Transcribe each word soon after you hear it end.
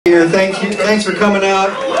Here, thanks for coming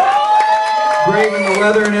out, braving the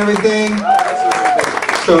weather and everything.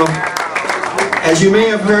 So, as you may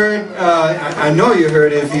have heard, I know you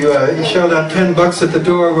heard if you shelled out $10 at the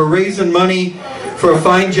door. We're raising money for a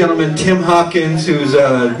fine gentleman, Tim Hopkins, who's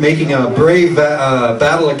making a brave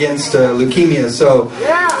battle against leukemia. So,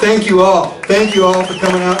 thank you all for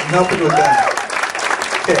coming out and helping with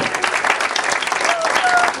that. Okay.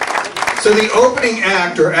 So the opening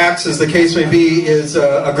act, or acts as the case may be, is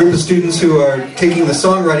a group of students who are taking the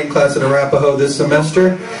songwriting class at Arapahoe this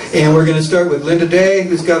semester. And we're going to start with Linda Day,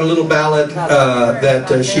 who's got a little ballad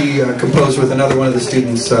that she composed with another one of the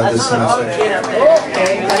students this semester.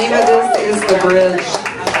 Okay, the name of this is The Bridge.